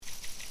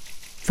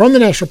From the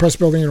National Press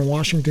Building in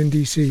Washington,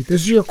 D.C.,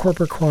 this is your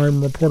Corporate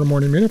Crime Reporter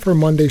Morning Minute for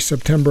Monday,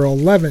 September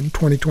 11,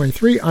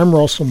 2023. I'm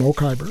Russell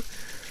Mokhiber.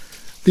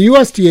 The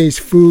USDA's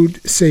Food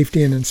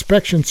Safety and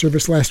Inspection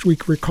Service last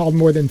week recalled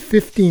more than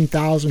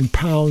 15,000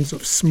 pounds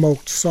of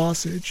smoked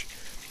sausage.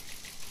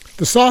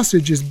 The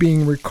sausage is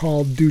being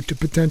recalled due to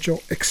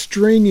potential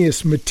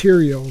extraneous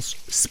materials,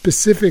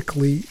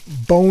 specifically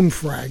bone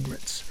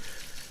fragments.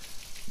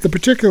 The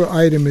particular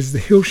item is the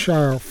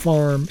Hillshire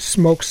Farm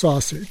smoked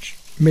sausage,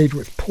 made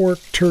with pork,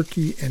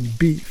 turkey, and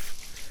beef.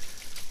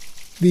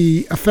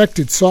 The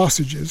affected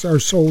sausages are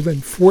sold in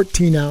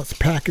 14-ounce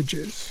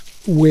packages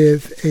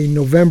with a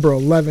November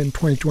 11,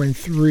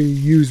 2023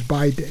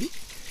 use-by date.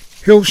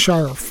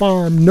 Hillshire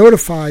Farm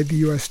notified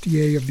the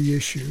USDA of the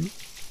issue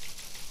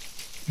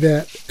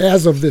that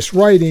as of this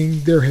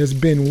writing, there has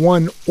been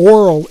one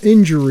oral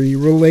injury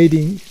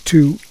relating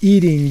to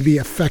eating the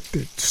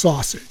affected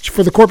sausage.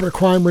 For the Corporate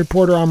Crime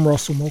Reporter, I'm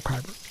Russell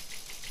Mokhiber.